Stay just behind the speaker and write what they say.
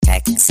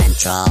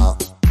Central.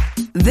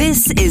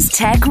 This is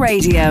Tech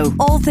Radio.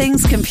 All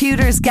things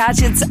computers,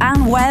 gadgets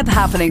and web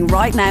happening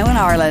right now in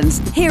Ireland.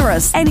 Hear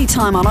us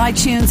anytime on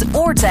iTunes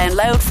or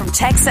download from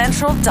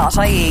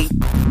techcentral.ie.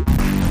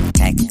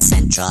 Tech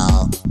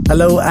Central.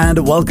 Hello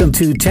and welcome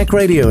to Tech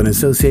Radio in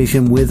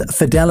association with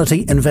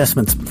Fidelity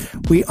Investments.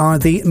 We are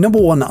the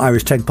 #1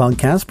 Irish tech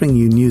podcast, bringing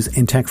you news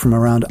in tech from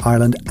around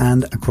Ireland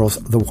and across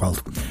the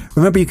world.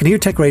 Remember, you can hear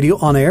Tech Radio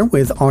on air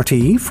with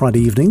RTE Friday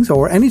evenings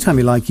or anytime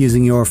you like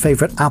using your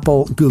favourite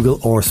Apple, Google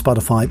or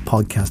Spotify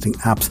podcasting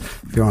apps.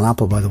 If you're on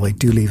Apple, by the way,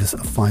 do leave us a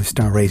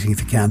 5-star rating if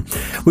you can.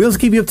 We also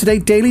keep you up to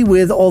date daily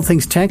with all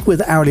things tech,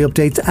 with hourly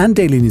updates and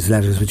daily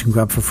newsletters, which you can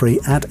grab for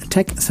free at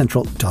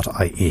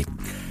techcentral.ie.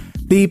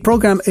 The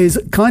programme is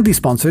kindly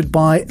sponsored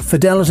by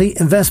Fidelity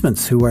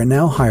Investments, who are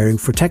now hiring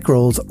for tech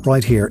roles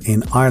right here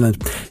in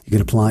Ireland. You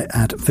can apply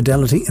at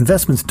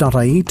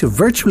fidelityinvestments.ie to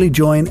virtually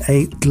join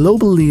a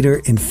global leader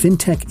in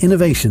fintech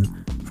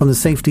innovation from the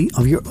safety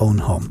of your own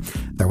home.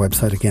 Their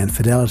website again,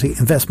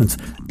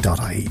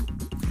 fidelityinvestments.ie.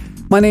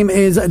 My name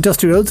is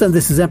Dusty Rhodes and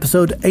this is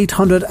episode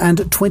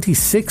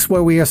 826,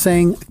 where we are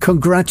saying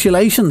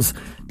congratulations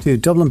to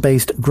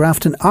Dublin-based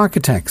Grafton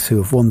Architects, who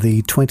have won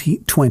the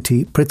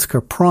 2020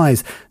 Pritzker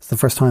Prize. It's the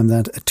first time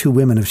that two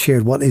women have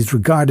shared what is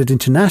regarded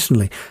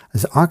internationally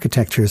as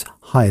architecture's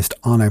highest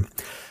honour.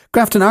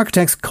 Grafton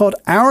Architects caught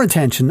our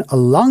attention a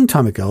long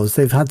time ago, as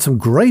they've had some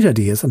great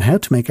ideas on how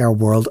to make our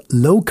world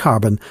low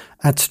carbon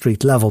at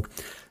street level.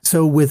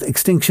 So with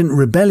Extinction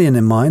Rebellion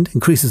in mind,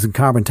 increases in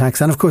carbon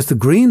tax and of course the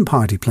Green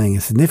Party playing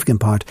a significant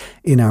part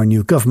in our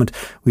new government,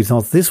 we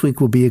thought this week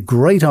would be a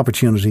great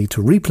opportunity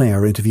to replay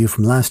our interview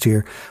from last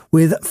year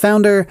with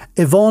founder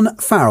Yvonne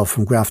Farrell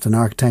from Grafton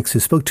Architects, who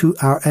spoke to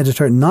our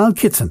editor Niall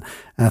Kitson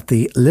at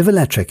the Live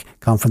Electric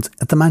conference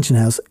at the Mansion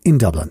House in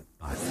Dublin.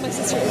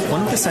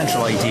 One of the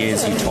central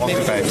ideas you talked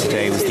about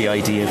today was the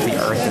idea of the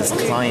Earth as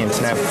client.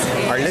 Now,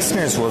 our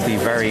listeners will be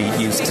very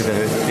used to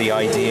the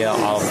idea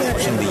of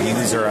putting the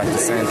user at the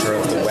centre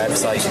of the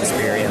website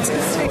experience,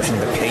 putting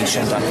the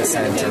patient at the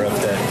centre of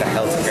the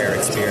healthcare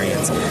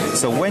experience.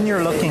 So when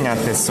you're looking at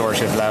this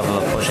sort of level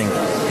of putting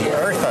the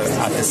Earth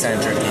at the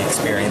centre of the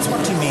experience,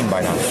 what do you mean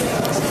by that?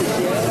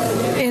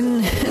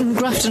 In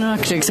Grafton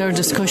Architects, our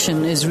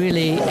discussion is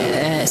really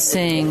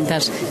saying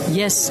that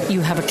yes, you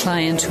have a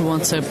client who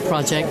wants a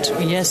project,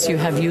 yes, you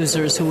have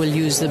users who will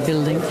use the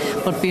building,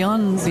 but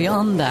beyond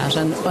that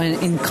and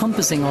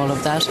encompassing all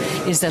of that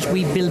is that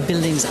we build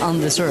buildings on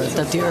this earth,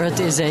 that the earth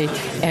is a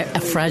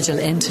fragile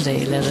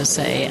entity, let us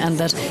say, and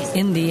that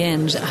in the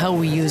end how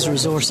we use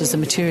resources, the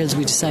materials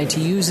we decide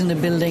to use in the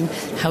building,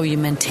 how you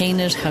maintain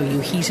it, how you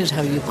heat it,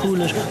 how you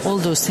cool it, all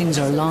those things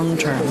are long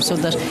term, so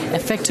that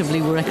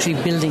effectively we're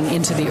actually building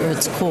into the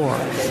earth's core,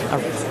 or,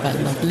 well,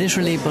 not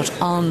literally, but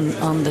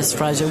on this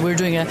fragile. We're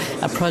doing a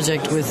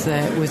project with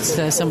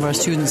some of our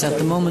students at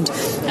the moment,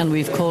 and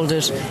we've called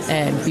it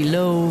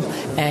below,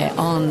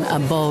 on,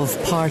 above,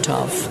 part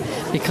of,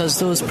 because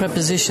those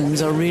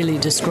prepositions are really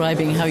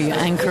describing how you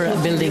anchor a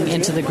building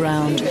into the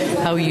ground,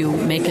 how you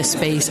make a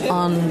space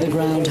on the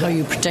ground, how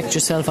you protect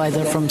yourself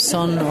either from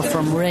sun or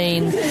from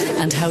rain,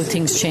 and how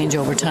things change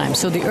over time.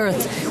 So the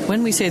earth,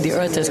 when we say the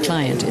earth as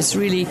client, it's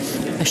really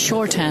a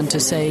shorthand to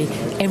say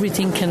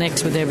everything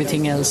connects with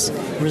everything else.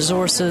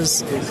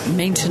 Resources,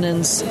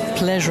 maintenance,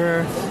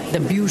 pleasure, the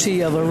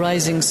beauty of a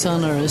rising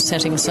sun or a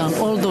setting sun,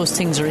 all those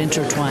things are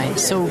intertwined.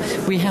 So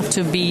we have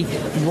to be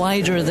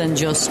wider than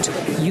just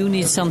you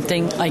need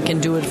something, I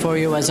can do it for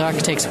you. As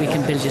architects, we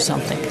can build you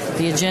something.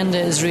 The agenda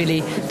is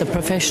really the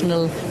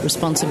professional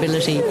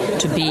responsibility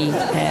to be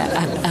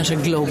at a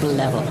global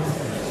level.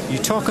 You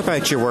talk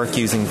about your work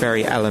using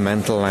very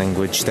elemental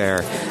language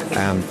there.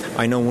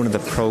 I know one of the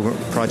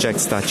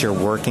projects that you're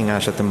working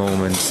at the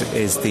moment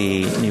is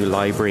the new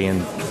library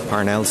in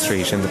Parnell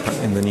Street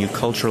in the new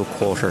cultural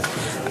quarter,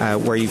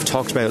 where you've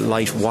talked about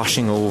light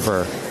washing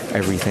over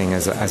everything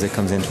as it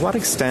comes in. To what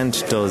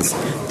extent does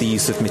the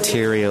use of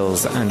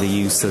materials and the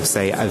use of,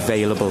 say,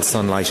 available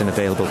sunlight and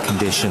available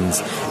conditions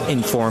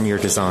inform your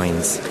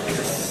designs?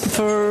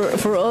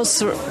 For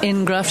us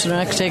in Grafton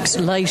Architects,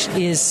 light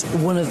is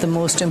one of the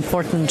most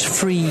important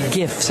free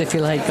gifts, if you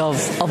like,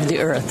 of the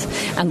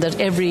earth, and that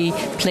every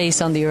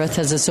place on the earth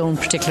has its own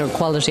particular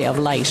quality of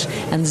light.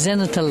 And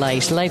zenithal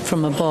light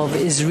from above,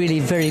 is really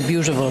very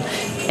beautiful.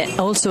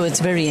 Also, it's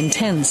very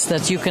intense,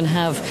 that you can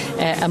have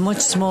a much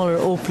smaller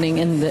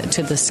opening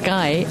to the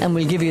sky and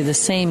will give you the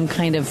same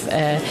kind of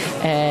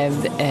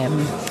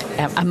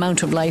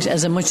amount of light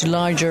as a much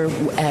larger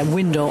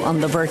window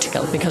on the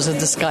vertical because of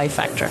the sky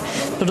factor.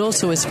 But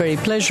also it's very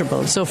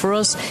pleasurable. So for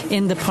us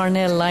in the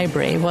Parnell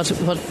Library, what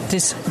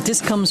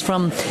this comes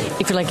from,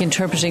 if you like,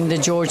 interpreting the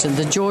Georgian.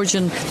 The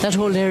Georgian, that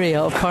whole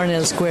area of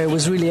Parnell Square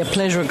was really a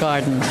pleasure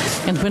garden.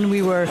 And when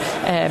we were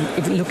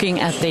looking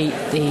at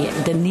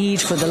the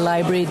need for the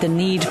library, the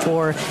need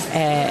for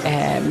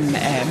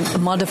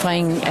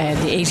modifying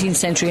the 18th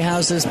century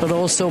houses, but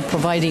also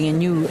providing a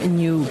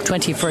new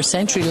 21st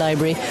century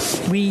library,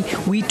 we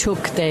we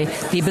took the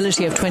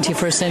ability of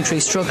 21st century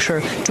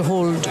structure to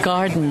hold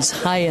gardens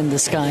high in the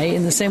sky,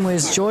 in the same way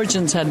as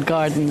Georgians had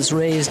gardens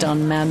raised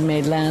on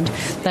man-made land,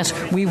 that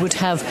we would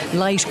have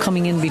light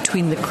coming in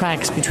between the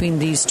cracks between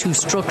these two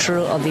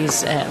structural, or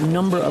these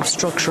number of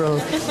structural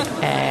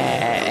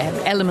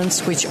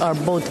elements, which are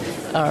both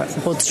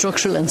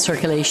structural and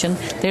circulation.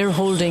 They're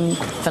holding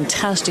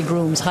fantastic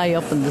rooms high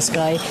up in the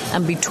sky,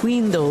 and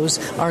between those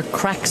are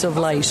cracks of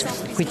light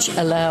which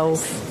allow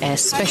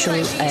special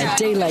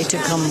daylight to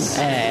come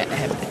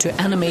to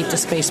animate the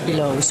space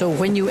below. So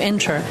when you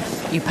enter,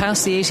 you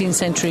pass the 18th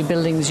century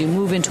buildings, you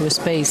move into a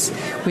space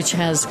which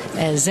has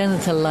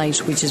zenithal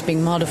light, which is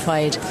being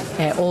modified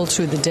all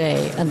through the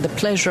day, and the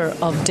pleasure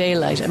of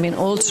daylight. I mean,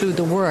 all through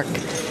the work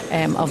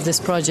of this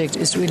project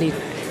is really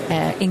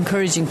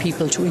encouraging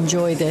people to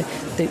enjoy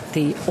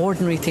the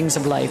ordinary things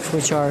of life,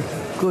 which are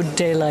good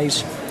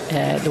daylight,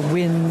 the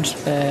wind,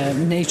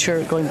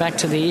 nature. Going back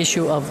to the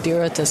issue of the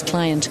earth as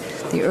client,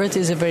 the earth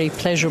is a very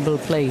pleasurable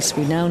place.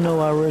 We now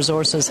know our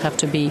resources have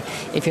to be,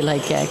 if you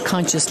like,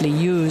 consciously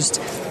used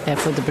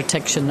for the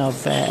protection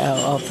of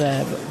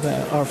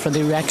or for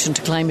the reaction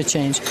to climate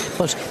change.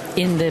 But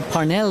in the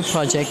Parnell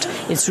project,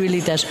 it's really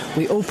that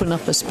we open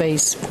up a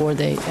space for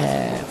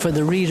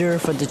the reader,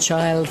 for the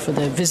child, for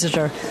the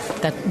visitor,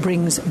 that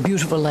brings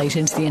beautiful light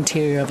into the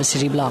interior of a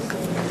city block.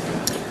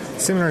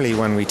 Similarly,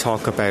 when we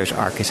talk about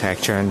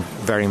architecture, and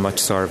very much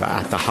sort of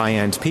at the high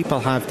end, people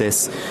have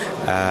this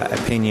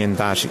opinion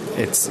that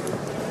it's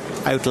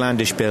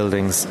outlandish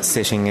buildings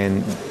sitting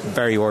in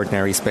very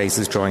ordinary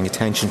spaces, drawing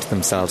attention to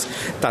themselves.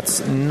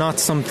 That's not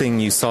something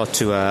you sought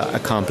to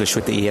accomplish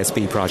with the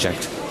ESB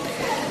project.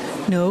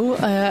 No,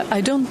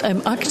 I don't.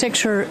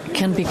 Architecture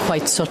can be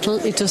quite subtle.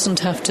 It doesn't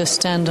have to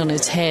stand on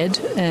its head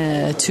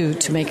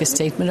to make a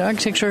statement.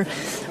 Architecture,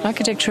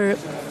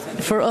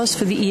 for us,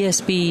 for the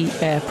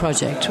ESB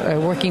project,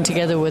 working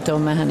together with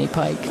O'Mahony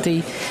Pike,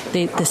 the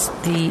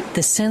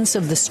sense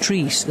of the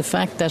street, the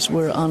fact that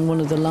we're on one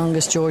of the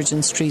longest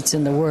Georgian streets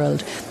in the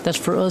world, that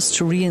for us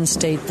to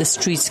reinstate the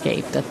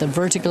streetscape, that the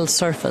vertical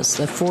surface,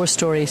 the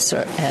 4-story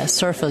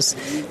surface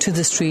to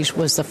the street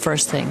was the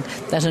first thing,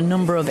 that a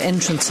number of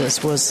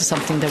entrances was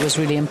something that was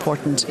really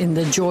important in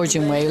the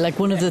Georgian way. Like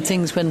one of the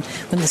things when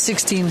the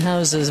 16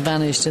 houses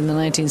vanished in the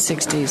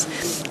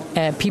 1960s,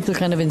 people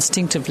kind of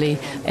instinctively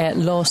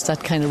lost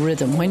that kind of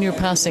rhythm. When you're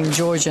passing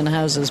Georgian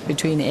houses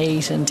between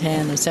 8 and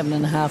 10 or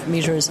 7.5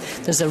 metres,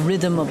 there's a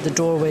rhythm of the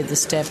doorway, the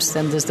steps,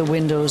 then there's the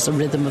windows, the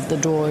rhythm of the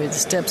doorway, the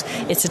steps.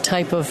 It's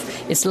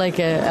like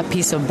a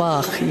piece of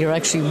Bach. You're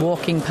actually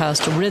walking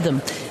past a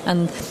rhythm.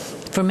 And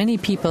for many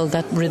people,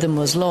 that rhythm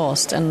was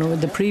lost.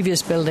 And the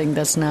previous building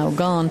that's now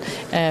gone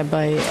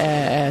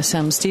by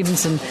Sam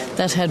Stevenson,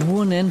 that had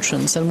one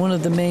entrance. And one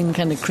of the main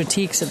kind of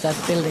critiques of that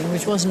building,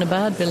 which wasn't a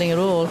bad building at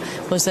all,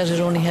 was that it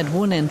only had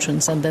one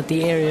entrance and that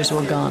the areas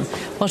were gone.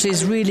 What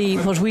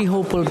we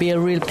hope will be a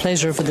real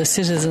pleasure for the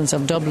citizens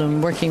of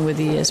Dublin working with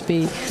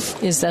ESB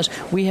is that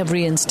we have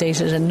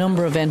reinstated a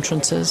number of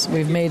entrances.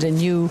 We've made a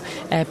new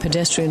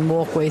pedestrian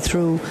walkway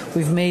through.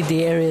 We've made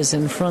the areas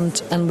in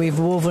front, and we've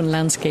woven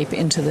landscape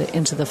into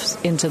the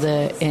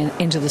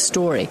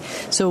story.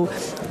 So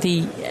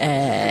the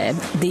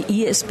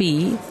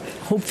ESB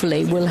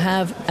hopefully will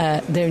have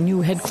their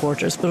new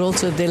headquarters, but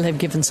also they'll have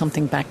given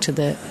something back to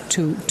the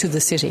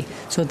city,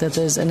 so that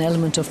there's an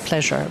element of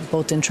pleasure,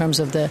 both in terms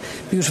of the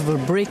beautiful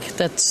brick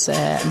that's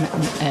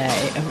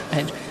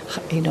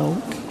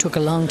took a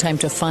long time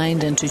to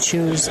find and to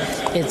choose.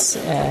 It's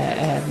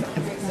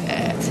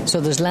so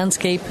there's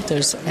landscape,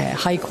 there's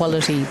high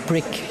quality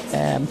brick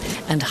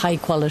and high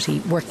quality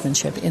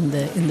workmanship in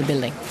the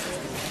building.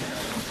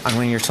 And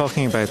when you're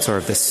talking about sort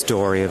of the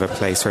story of a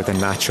place or the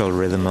natural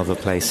rhythm of a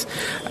place,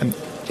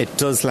 it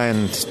does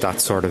lend that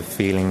sort of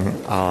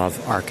feeling of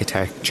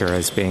architecture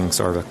as being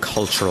sort of a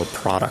cultural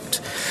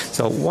product.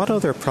 So what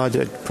other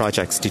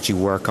projects did you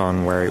work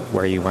on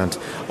where you went,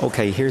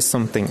 okay, here's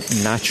something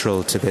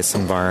natural to this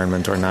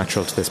environment or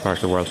natural to this part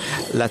of the world,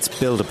 let's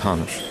build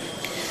upon it?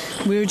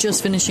 We're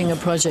just finishing a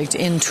project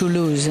in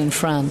Toulouse in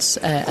France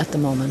at the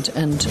moment,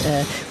 and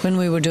when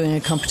we were doing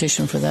a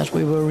competition for that,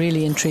 we were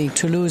really intrigued.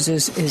 Toulouse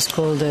is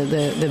called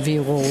the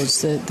Vieux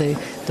Rose,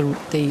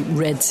 the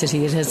red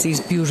city. It has these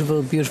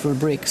beautiful, beautiful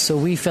bricks. So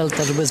we felt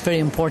that it was very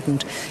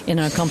important in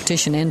our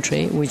competition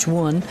entry, which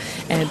won,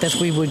 that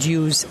we would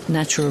use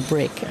natural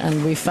brick.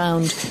 And we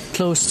found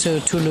close to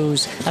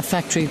Toulouse a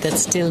factory that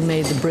still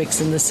made the bricks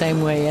in the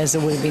same way as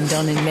it would have been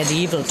done in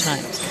medieval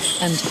times.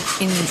 And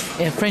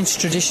in French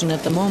tradition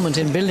at the moment,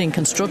 in building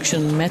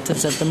construction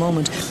methods at the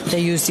moment, they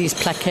use these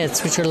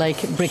plaquettes, which are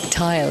like brick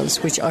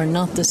tiles, which are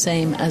not the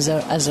same as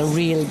a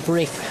real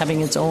brick, having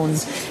its own,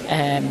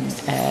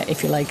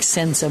 if you like,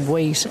 sense of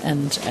weight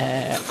and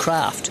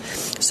craft.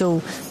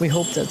 So we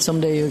hope that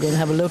someday you're going to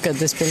have a look at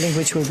this building,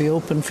 which will be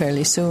open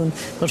fairly soon.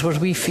 But what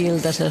we feel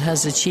that it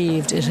has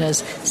achieved,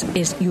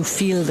 you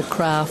feel the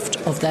craft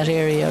of that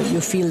area,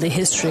 you feel the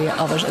history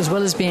of it, as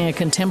well as being a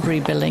contemporary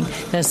building.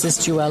 It has this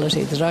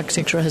duality that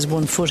architecture has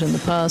one foot in the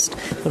past,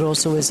 but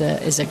also is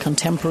a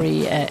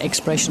contemporary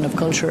expression of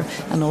culture,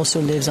 and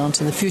also lives on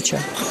to the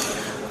future.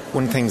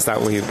 One of the things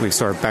that we've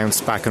sort of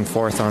bounced back and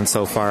forth on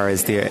so far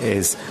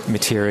is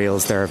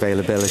materials, their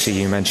availability.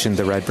 You mentioned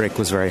the red brick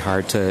was very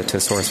hard to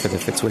source for the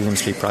Fitzwilliam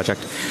Street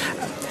project.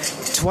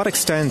 To what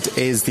extent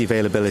is the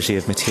availability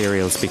of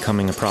materials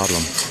becoming a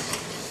problem?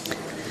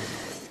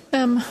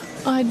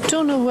 I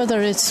don't know whether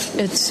it's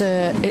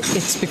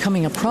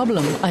becoming a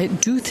problem. I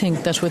do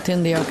think that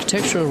within the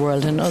architectural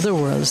world and other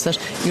worlds that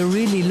you're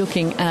really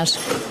looking at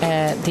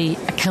the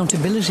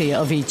accountability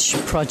of each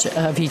project,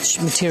 of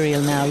each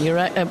material now.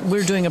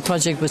 We're doing a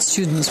project with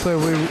students where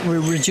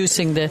we're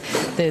reducing the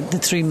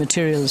three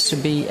materials to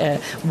be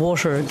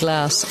water,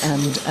 glass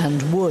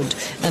and wood.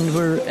 And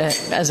we're,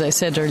 as I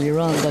said earlier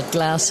on, that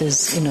glass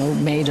is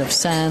made of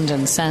sand,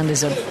 and sand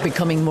is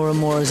becoming more and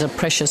more as a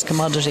precious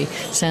commodity.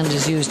 Sand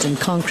is used in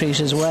concrete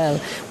as well.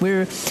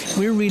 We're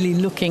really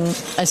looking,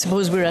 I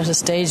suppose we're at a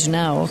stage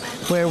now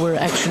where we're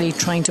actually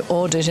trying to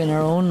audit in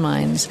our own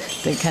minds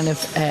the kind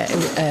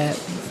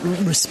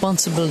of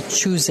responsible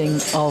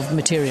choosing of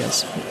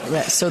materials,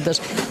 so that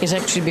it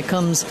actually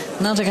becomes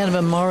not a kind of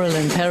a moral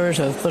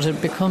imperative, but it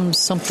becomes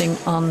something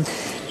on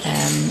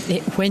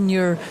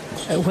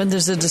when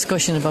there's a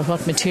discussion about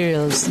what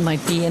materials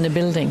might be in a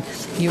building,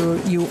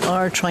 you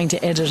are trying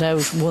to edit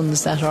out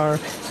ones that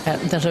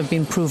have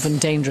been proven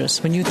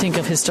dangerous. When you think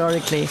of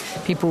historically,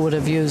 people would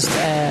have used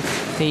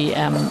the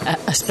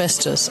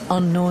asbestos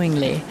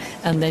unknowingly,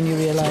 and then you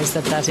realise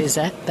that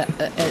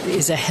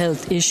is a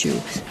health issue.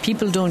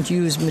 People don't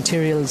use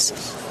materials,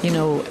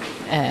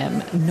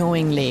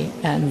 knowingly,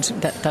 and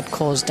that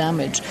cause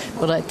damage.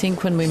 But I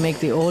think when we make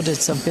the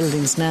audits of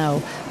buildings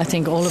now, I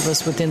think all of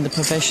us within the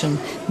profession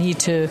need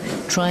to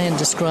try and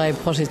describe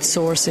what its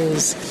source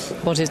is,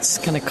 what its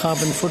kind of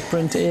carbon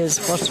footprint is,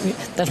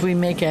 that we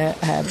make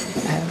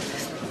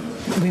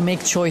we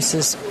make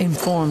choices,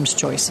 informed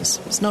choices.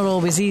 It's not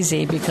always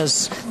easy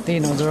because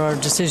there are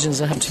decisions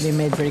that have to be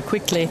made very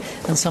quickly,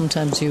 and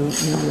sometimes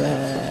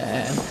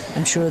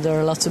I'm sure there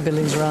are lots of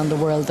buildings around the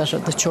world that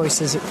the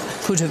choices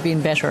could have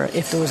been better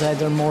if there was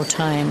either more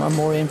time or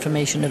more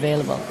information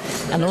available.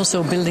 And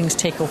also buildings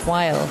take a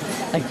while,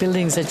 like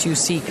buildings that you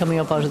see coming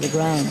up out of the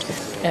ground.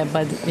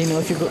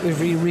 If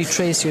you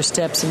retrace your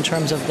steps in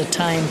terms of the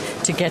time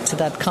to get to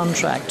that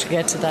contract, to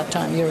get to that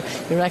time,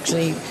 you're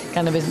actually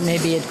kind of,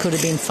 maybe it could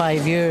have been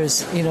 5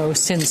 years,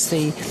 since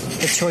the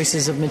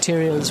choices of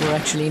materials were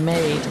actually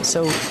made.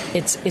 So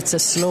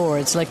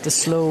it's like the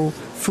slow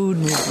food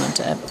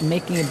movement.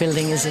 Making a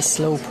building is a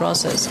slow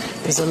process.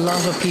 There's a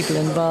lot of people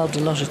involved, a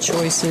lot of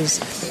choices,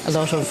 a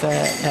lot of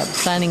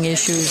planning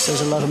issues.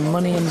 There's a lot of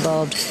money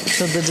involved.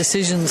 So the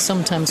decisions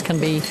sometimes can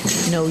be,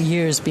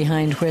 years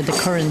behind where the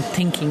current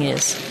thinking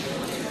is.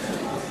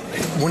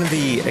 One of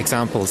the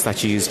examples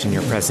that you used in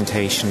your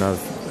presentation of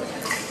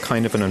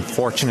kind of an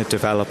unfortunate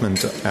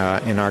development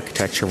in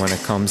architecture when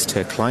it comes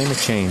to climate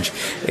change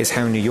is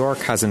how New York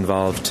has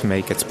evolved to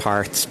make its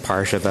part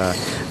of a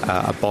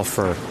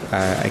buffer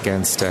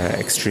against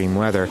extreme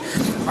weather.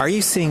 Are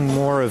you seeing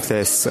more of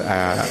this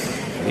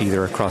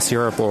either across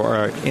Europe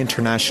or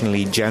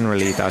internationally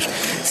generally, that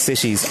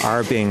cities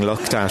are being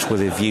looked at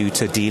with a view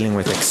to dealing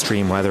with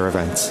extreme weather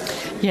events?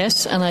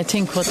 Yes, and I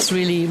think what's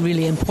really,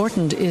 really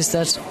important is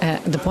that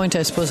the point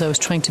I suppose I was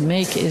trying to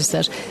make is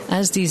that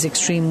as these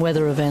extreme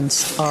weather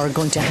events are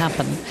going to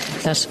happen,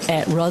 that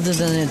rather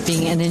than it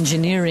being an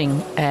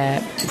engineering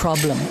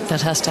problem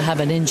that has to have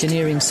an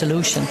engineering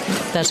solution,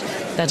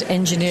 that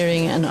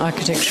engineering and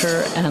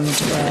architecture and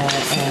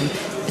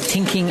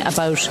thinking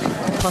about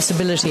the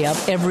possibility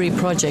of every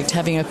project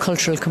having a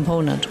cultural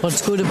component.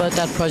 What's good about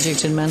that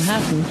project in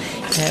Manhattan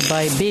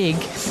by Big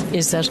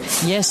is that,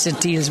 yes, it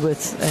deals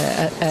with,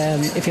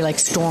 if you like,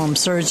 storm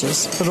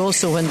surges, but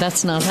also when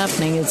that's not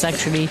happening, it's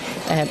actually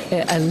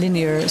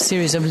a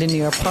series of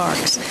linear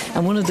parks.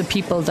 And one of the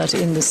people that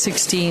in the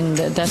 16,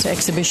 that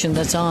exhibition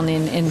that's on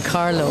in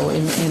Carlow,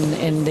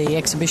 in the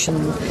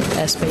exhibition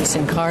space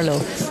in Carlow,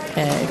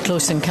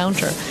 Close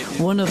Encounter,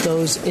 one of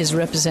those is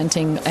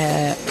representing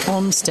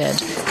Olmsted.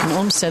 And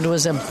Olmsted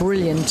was a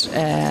brilliant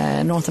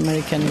North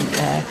American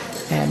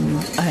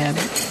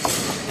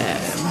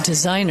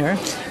designer,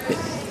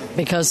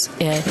 because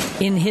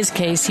in his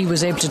case he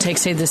was able to take,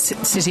 say, the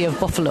city of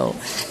Buffalo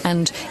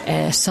and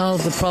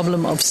solve the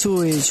problem of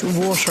sewage,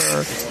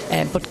 water,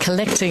 but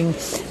collecting,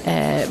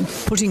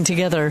 putting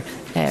together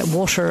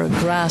water,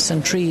 grass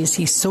and trees.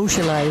 He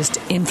socialized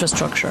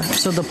infrastructure.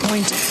 So the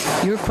point,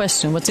 your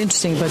question, what's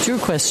interesting about your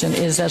question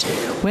is that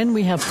when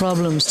we have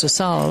problems to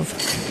solve,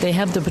 they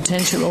have the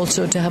potential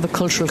also to have a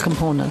cultural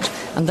component.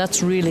 And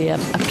that's really a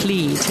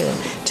plea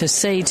to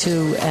say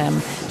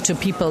to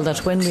people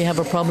that when we have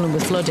a problem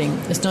with flooding,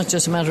 it's not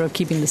just a matter of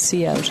keeping the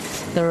sea out.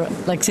 There are,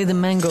 like, say, the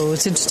mango.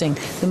 It's interesting.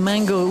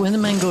 When the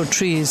mango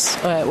trees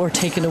were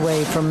taken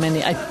away from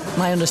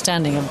my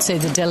understanding of, say,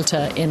 the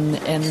Delta in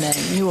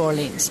New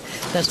Orleans,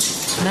 that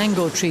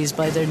mango trees,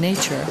 by their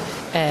nature,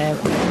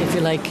 if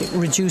you like,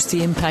 reduce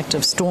the impact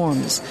of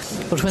storms.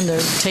 But when they're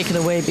taken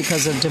away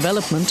because of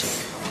development,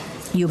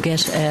 you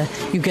get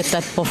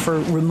that buffer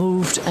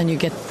removed and you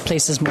get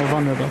places more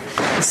vulnerable.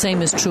 The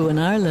same is true in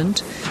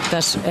Ireland,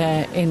 that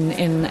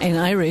in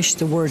Irish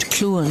the word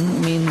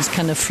clúin means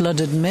kind of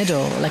flooded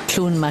meadow, like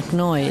clúin mac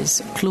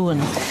noise, clúin.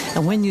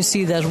 And when you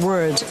see that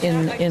word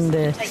in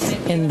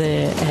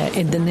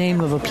the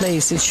name of a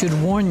place, it should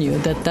warn you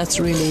that that's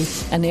really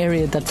an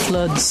area that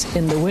floods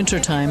in the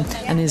wintertime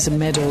and is a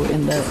meadow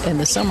in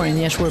the summer. And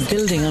yet we're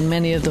building on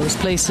many of those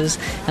places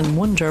and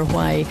wonder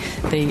why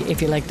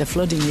the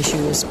flooding issue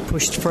is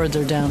pushed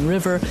further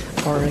downriver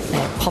or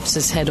pops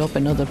its head up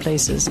in other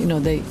places.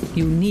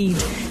 You need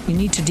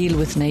to deal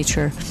with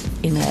nature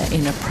in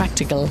a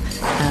practical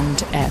and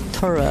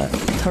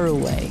thorough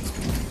way.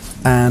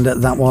 And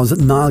that was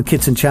Niall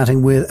Kitson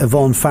chatting with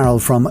Yvonne Farrell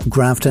from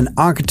Grafton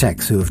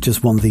Architects, who have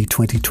just won the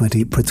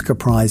 2020 Pritzker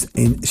Prize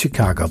in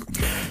Chicago.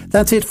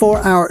 That's it for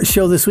our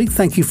show this week.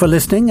 Thank you for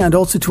listening, and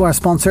also to our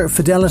sponsor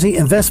Fidelity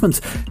Investments,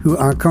 who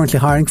are currently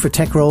hiring for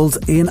tech roles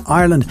in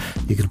Ireland.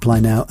 You can apply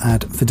now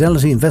at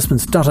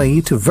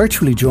fidelityinvestments.ie to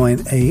virtually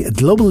join a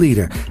global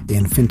leader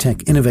in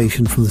fintech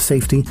innovation from the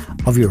safety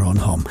of your own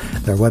home.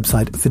 Their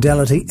website,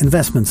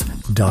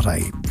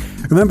 fidelityinvestments.ie.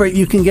 Remember,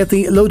 you can get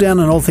the lowdown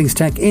on all things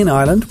tech in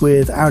Ireland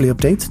with hourly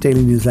updates,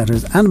 daily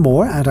newsletters and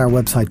more at our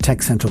website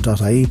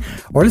techcentral.ie,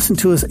 or listen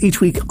to us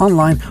each week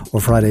online or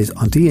Fridays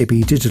on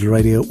DAB Digital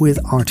Radio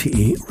with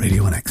RTE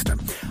Radio 1 Extra.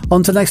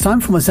 Until next time,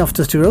 from myself,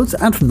 Dusty Rhodes,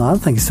 and from Niall,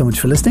 thank you so much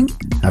for listening.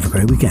 Have a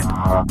great weekend.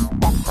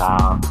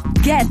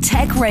 Get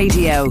Tech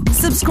Radio.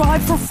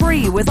 Subscribe for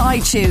free with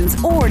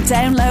iTunes or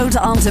download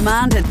on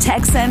demand at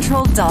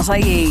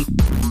techcentral.ie.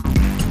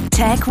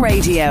 Tech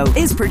Radio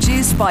is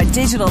produced by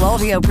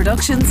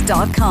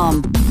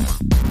digitalaudioproductions.com.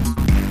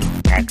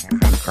 Tech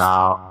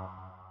Central.